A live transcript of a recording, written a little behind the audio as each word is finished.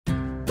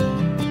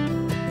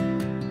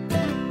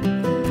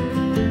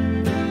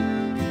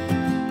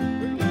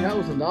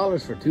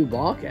$30,000 for 2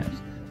 ball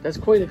caps. That's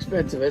quite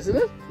expensive, isn't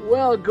it?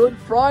 Well, good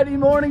Friday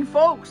morning,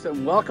 folks,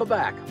 and welcome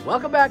back.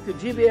 Welcome back to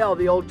GBL,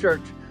 the Ole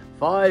Church,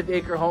 5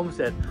 Acre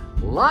Homestead.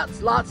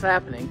 Lots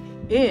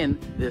happening in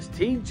this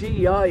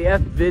TGIF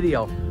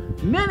video.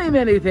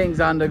 Many things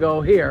on the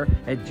go here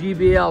at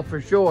GBL for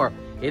sure.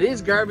 It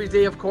is garbage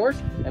day, of course,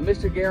 and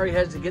Mr. Garry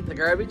has to get the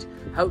garbage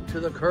out to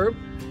the curb.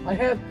 I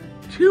have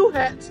 2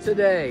 hats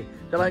today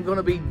that I'm going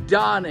to be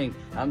donning.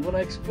 I'm going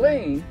to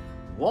explain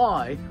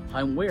why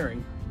I'm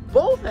wearing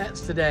both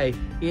hats today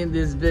in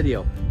this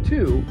video.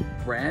 2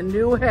 brand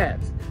new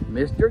hats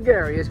Mr.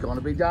 Garry is going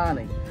to be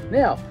donning.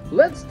 Now,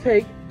 let's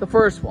take the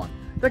first one,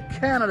 the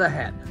Canada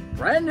hat.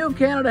 Brand new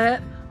Canada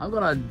hat. I'm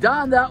going to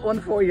don that one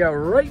for you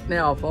right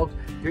now, folks.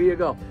 Here you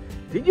go.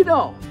 Did you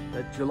know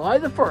that July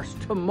the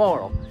 1st,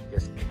 tomorrow,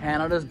 is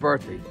Canada's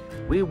birthday?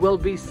 We will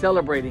be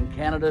celebrating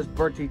Canada's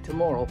birthday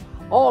tomorrow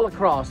all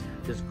across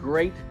this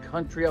great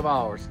country of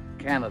ours,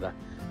 Canada.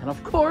 And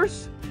of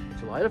course,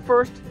 July the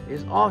 1st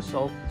is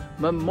also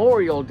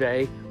Memorial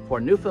Day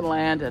for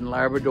Newfoundland and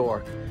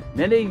Labrador.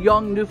 Many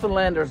young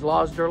Newfoundlanders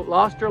lost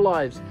their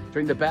lives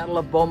during the Battle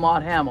of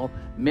Beaumont Hamel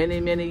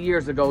many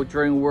years ago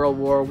during World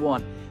War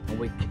I. And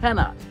we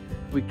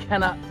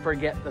cannot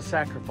forget the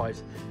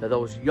sacrifice that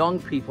those young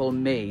people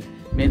made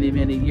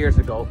many years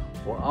ago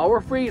for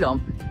our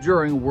freedom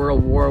during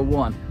World War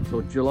I.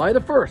 So July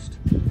the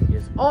 1st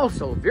is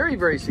also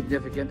very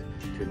significant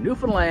to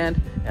Newfoundland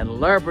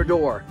and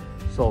Labrador.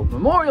 So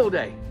Memorial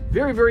Day,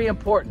 very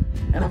important.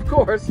 And of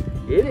course,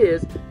 it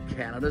is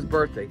Canada's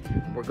birthday.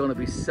 We're going to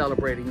be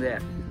celebrating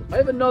that. I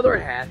have another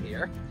hat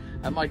here,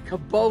 and my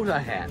Kubota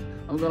hat.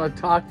 I'm going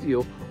to talk to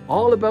you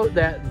all about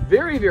that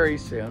very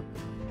soon.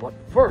 But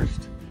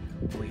first,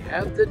 we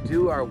have to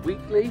do our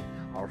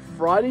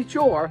Friday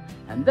chore,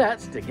 and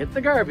that's to get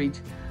the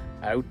garbage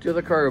out to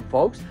the curb,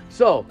 folks.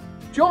 So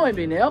join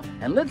me now,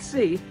 and let's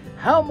see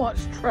how much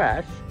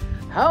trash,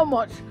 how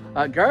much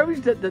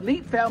garbage that the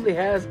Leyte family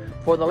has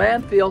for the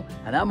landfill,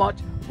 and how much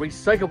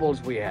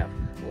recyclables we have.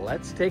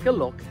 Let's take a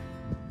look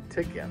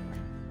together.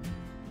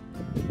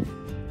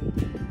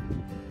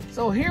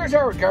 So here's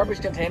our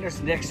garbage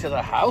containers next to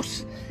the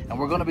house, and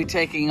we're going to be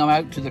taking them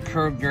out to the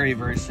curb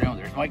very soon.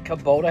 There's my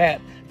Kubota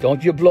hat.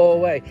 Don't you blow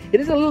away.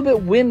 It is a little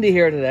bit windy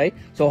here today,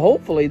 so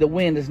hopefully the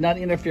wind is not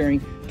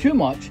interfering too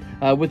much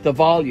with the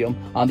volume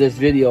on this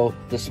video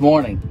this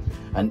morning.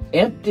 An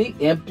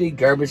empty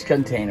garbage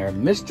container.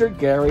 Mr.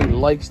 Garry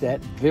likes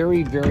that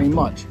very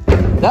much.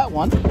 That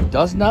one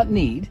does not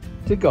need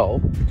to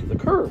go to the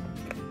curb.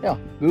 Now,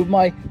 move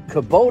my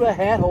Kubota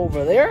hat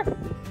over there,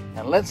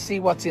 and let's see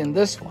what's in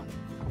this one.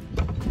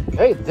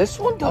 Okay, this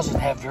one doesn't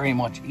have very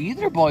much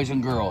either, boys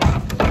and girls.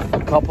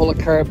 A couple of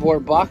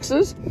cardboard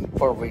boxes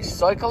for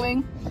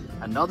recycling,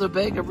 another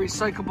bag of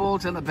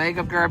recyclables, and a bag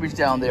of garbage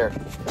down there.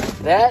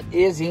 That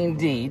is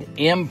indeed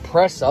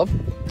impressive.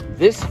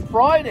 This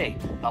Friday,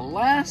 the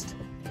last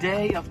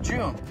day of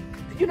June.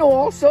 Did you know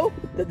also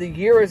that the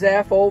year is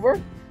half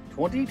over?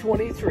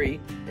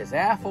 2023 is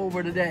half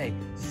over today.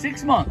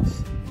 6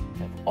 months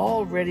have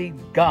already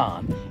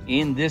gone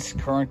in this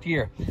current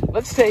year.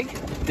 Let's take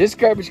this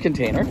garbage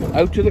container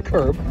out to the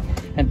curb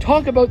and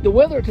talk about the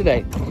weather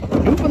today.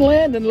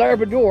 Newfoundland and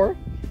Labrador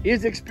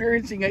is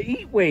experiencing a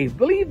heat wave.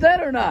 Believe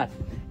that or not,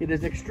 it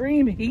is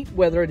extreme heat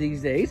weather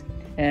these days,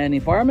 and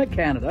Environment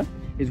Canada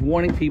is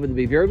warning people to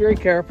be very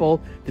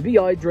careful, to be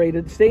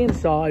hydrated, stay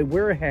inside,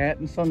 wear a hat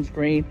and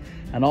sunscreen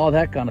and all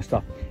that kind of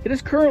stuff. It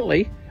is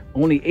currently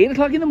only 8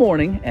 o'clock in the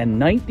morning and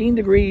 19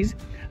 degrees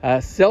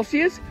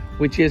Celsius,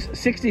 which is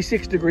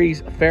 66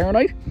 degrees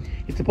Fahrenheit.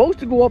 It's supposed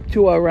to go up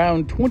to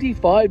around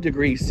 25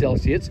 degrees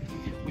Celsius,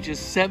 which is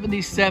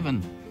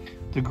 77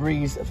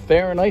 degrees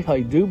Fahrenheit,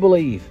 I do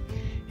believe.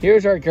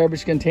 Here's our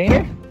garbage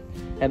container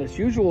at its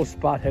usual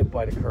spot out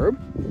by the curb,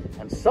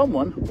 and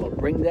someone will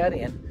bring that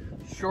in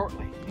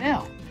shortly.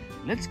 Now,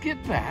 let's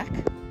get back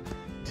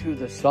to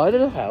the side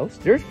of the house.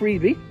 There's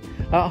Freebie.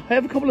 I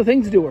have a couple of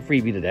things to do with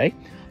Freebie today.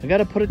 I got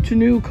to put a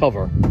tonneau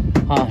cover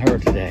on her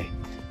today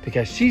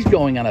because she's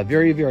going on a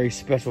very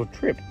special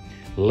trip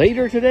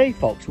later today,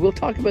 folks. We'll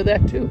talk about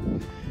that too.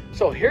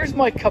 So here's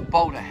my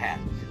Kubota hat.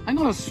 I'm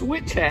going to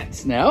switch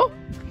hats now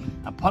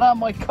and put on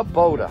my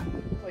Kubota.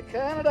 My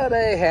Canada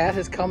Day hat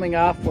is coming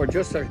off for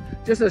just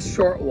a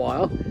short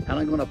while, and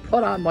I'm going to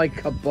put on my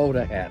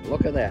Kubota hat.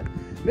 Look at that.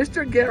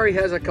 Mr. Garry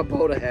has a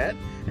Kubota hat,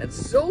 and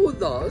so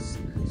does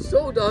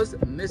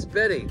Miss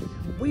Betty.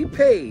 We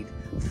paid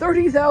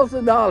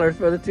 $30,000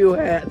 for the 2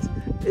 hats.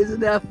 Isn't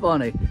that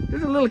funny?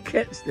 There's a little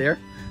catch there.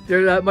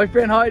 My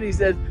friend Heidi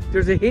said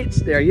there's a hitch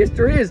there. Yes,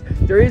 there is.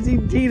 There is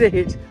indeed a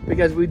hitch,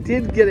 because we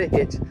did get a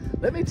hitch.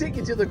 Let me take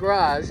you to the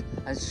garage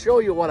and show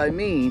you what I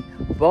mean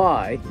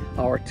by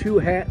our 2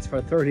 hats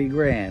for 30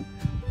 grand.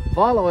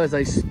 Follow as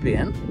I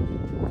spin.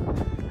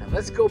 And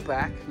let's go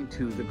back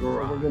into the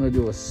garage. So we're going to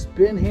do a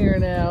spin here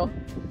now.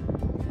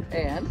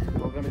 And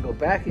we're going to go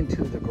back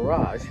into the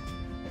garage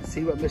and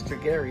see what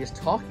Mr. Garry is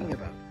talking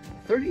about.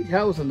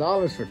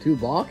 $30,000 for 2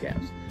 ball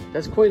caps.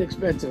 That's quite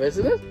expensive,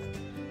 isn't it?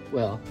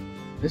 Well,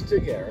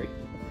 Mr. Garry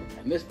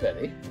and Miss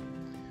Betty,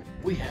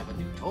 we have a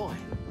new toy.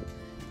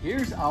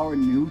 Here's our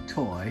new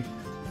toy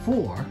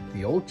for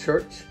the Ole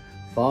Church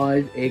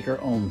 5-acre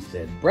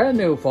homestead. Brand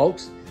new,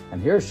 folks.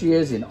 And here she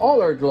is in all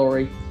her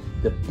glory,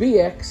 the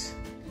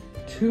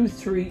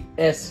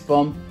BX23S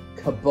from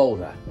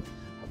Kubota.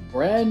 A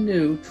brand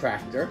new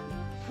tractor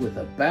with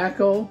a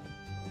backhoe,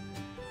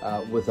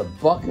 with a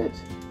bucket,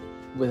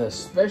 with a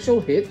special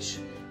hitch,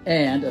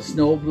 and a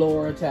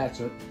snowblower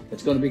attachment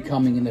that's going to be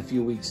coming in a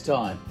few weeks'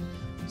 time.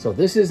 So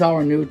this is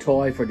our new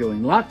toy for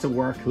doing lots of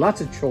work,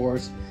 lots of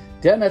chores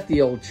down at the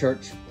Ole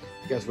Church,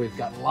 because we've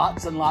got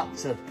lots and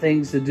lots of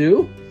things to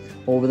do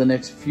over the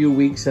next few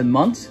weeks and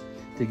months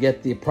to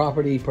get the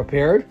property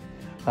prepared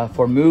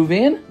for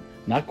move-in.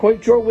 Not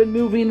quite sure when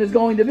move-in is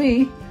going to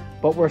be,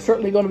 but we're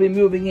certainly going to be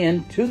moving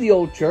in to the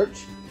Ole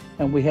Church,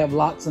 and we have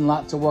lots and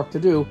lots of work to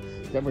do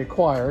that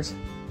requires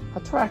a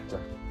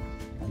tractor.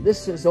 And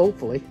this is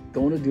hopefully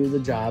going to do the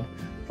job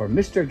for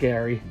Mr.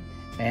 Garry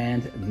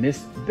and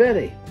Miss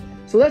Betty.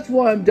 So that's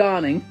why I'm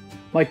donning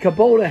my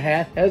Kubota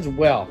hat as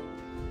well.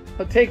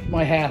 I'll take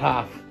my hat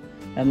off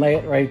and lay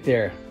it right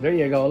there. There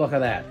you go, look at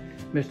that.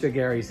 Mr.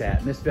 Garry's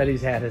hat. Miss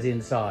Betty's hat is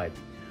inside.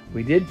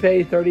 We did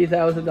pay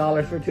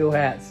 $30,000 for 2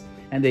 hats,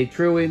 and they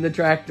threw in the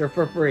tractor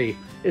for free.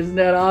 Isn't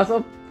that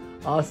awesome?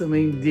 Awesome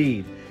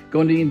indeed.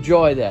 Going to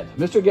enjoy that.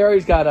 Mr.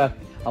 Garry's got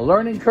a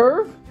learning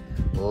curve.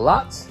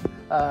 Lots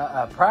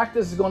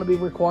practice is going to be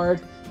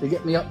required to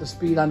get me up to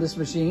speed on this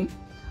machine.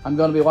 I'm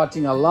going to be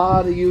watching a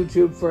lot of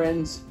YouTube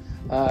friends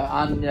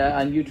on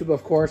YouTube,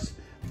 of course,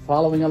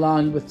 following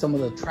along with some of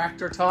the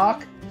tractor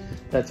talk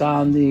that's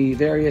on the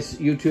various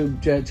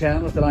YouTube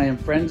channels that I am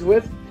friends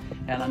with.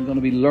 And I'm going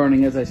to be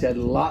learning, as I said,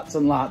 lots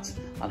and lots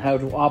on how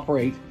to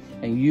operate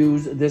and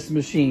use this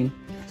machine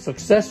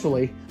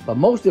successfully, but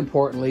most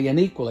importantly and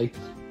equally,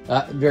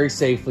 very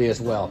safely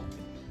as well.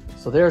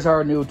 So there's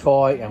our new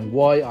toy and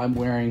why I'm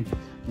wearing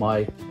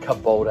my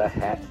Kubota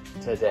hat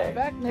today.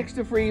 Back next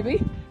to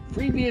Freebie.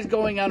 Freebie is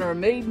going on her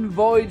maiden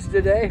voyage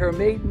today.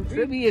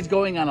 Freebie is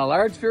going on a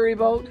large ferry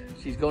boat.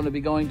 She's going to be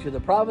going to the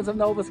province of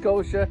Nova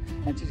Scotia,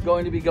 and she's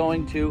going to be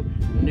going to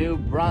New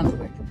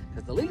Brunswick,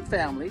 because the Leyte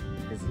family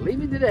is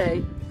leaving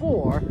today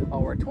for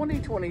our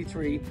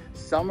 2023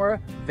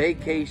 summer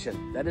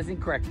vacation. That is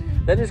incorrect.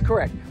 That is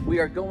correct. We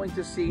are going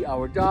to see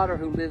our daughter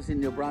who lives in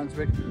New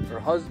Brunswick,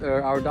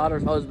 our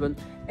daughter's husband,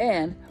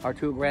 and our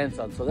 2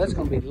 grandsons. So that's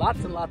going to be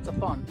lots and lots of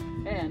fun.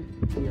 And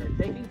we are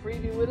taking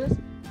Freebie with us.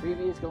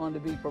 Freebie is going to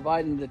be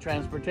providing the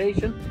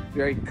transportation,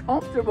 very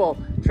comfortable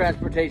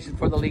transportation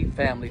for the Leyte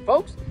family,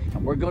 folks.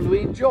 And we're going to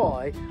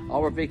enjoy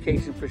our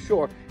vacation for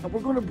sure. And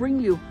we're going to bring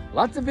you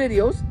lots of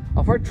videos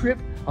of our trip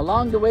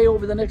along the way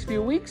over the next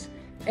few weeks.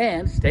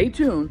 And stay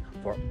tuned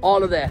for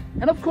all of that.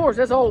 And of course,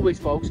 as always,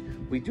 folks,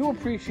 we do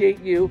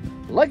appreciate you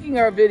liking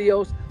our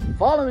videos,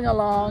 following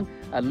along,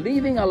 and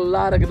leaving a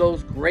lot of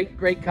those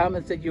great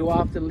comments that you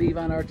often leave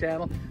on our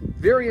channel.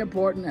 Very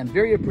important and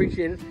very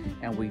appreciated.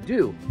 And we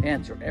do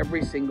answer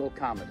every single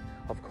comment.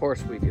 Of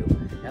course we do.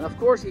 And of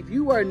course, if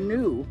you are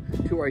new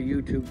to our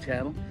YouTube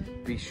channel,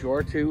 be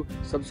sure to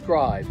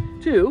subscribe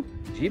to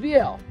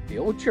GBL, the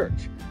Ole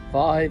Church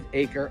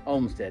 5-acre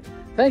homestead.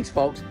 Thanks,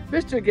 folks.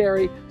 Mr.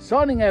 Garry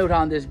signing out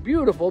on this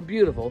beautiful,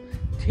 beautiful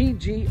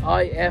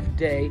TGIF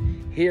day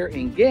here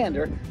in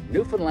Gander,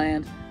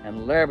 Newfoundland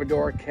and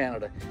Labrador,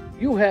 Canada.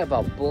 You have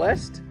a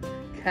blessed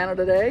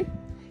Canada Day.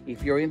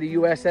 If you're in the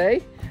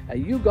USA,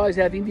 you guys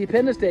have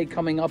Independence Day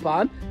coming up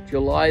on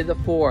July the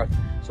 4th.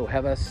 So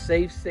have a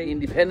safe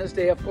Independence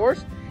Day, of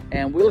course,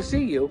 and we'll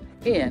see you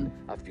in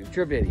a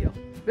future video.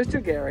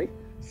 Mr. Garry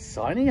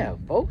signing out,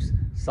 folks.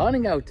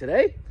 Signing out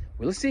today.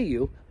 We'll see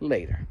you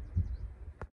later.